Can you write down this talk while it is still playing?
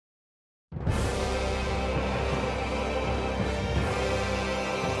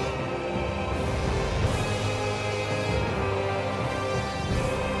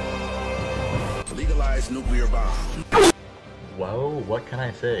specialized nuclear bomb. Well, what can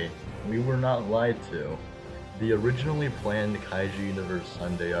I say? We were not lied to. The originally planned Kaiju Universe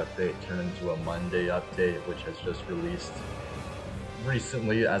Sunday update turned into a Monday update, which has just released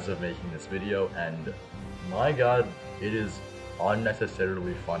recently as of making this video, and my god, it is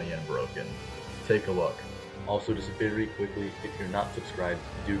unnecessarily funny and broken. Take a look. Also, just very quickly, if you're not subscribed,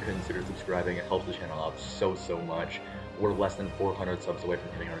 do consider subscribing. It helps the channel out so much. We're less than 400 subs away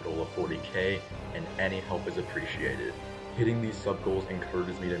from hitting our goal of 40k, and any help is appreciated. Hitting these sub goals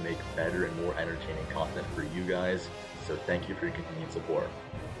encourages me to make better and more entertaining content for you guys, so thank you for your continued support.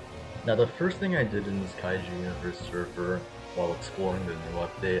 Now, the first thing I did in this Kaiju Universe server while exploring the new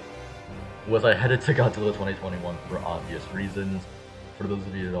update was I headed to Godzilla 2021 for obvious reasons. For those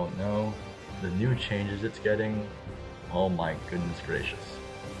of you who don't know, the new changes it's getting, oh my goodness gracious.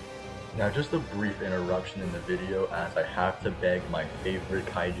 Now, just a brief interruption in the video as I have to beg my favorite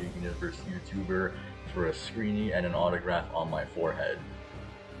Kaiju Universe YouTuber for a screenie and an autograph on my forehead.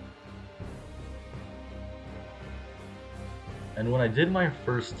 And when I did my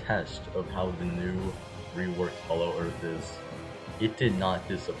first test of how the new reworked Hollow Earth is, it did not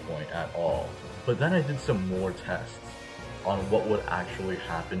disappoint at all. But then I did some more tests on what would actually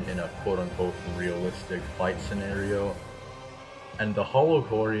happen in a quote-unquote realistic fight scenario, and the Hollow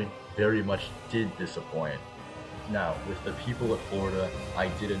Quarry very much did disappoint. Now, with the people at Florida, I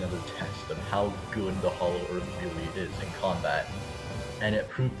did another test of how good the Hollow Earth really is in combat, and it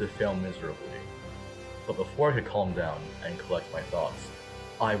proved to fail miserably. But before I could calm down and collect my thoughts,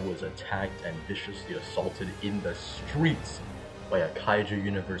 I was attacked and viciously assaulted in the streets by a Kaiju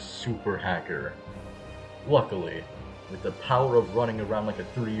Universe super hacker. Luckily, with the power of running around like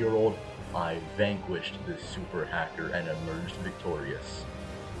a 3-year-old, I vanquished this super hacker and emerged victorious.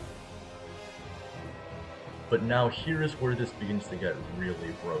 But now here is where this begins to get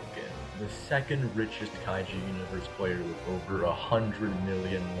really broken. The second richest Kaiju Universe player with over 100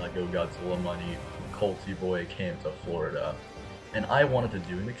 million LEGO Godzilla money, Colty Boy, came to Florida, and I wanted to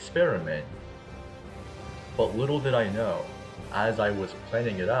do an experiment. But little did I know, as I was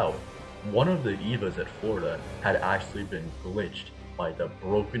planning it out, one of the EVAs at Florida had actually been glitched by the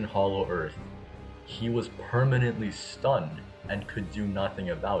broken Hollow Earth. He was permanently stunned and could do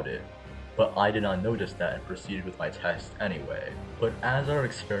nothing about it. But I did not notice that and proceeded with my test anyway. But as our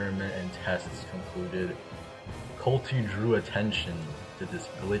experiment and tests concluded, Colty drew attention to this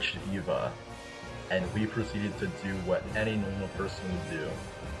glitched EVA, and we proceeded to do what any normal person would do: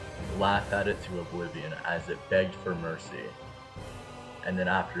 laugh at it to oblivion as it begged for mercy. And then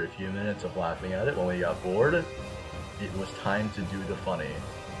after a few minutes of laughing at it when we got bored, it was time to do the funny.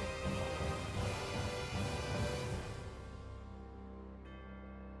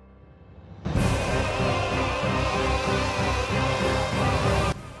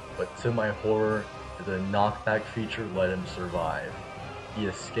 But to my horror, the knockback feature let him survive. He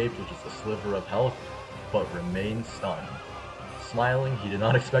escaped with just a sliver of health, but remained stunned. Smiling, he did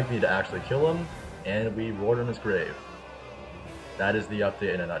not expect me to actually kill him, and we roared on his grave. That is the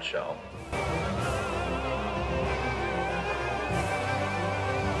update in a nutshell.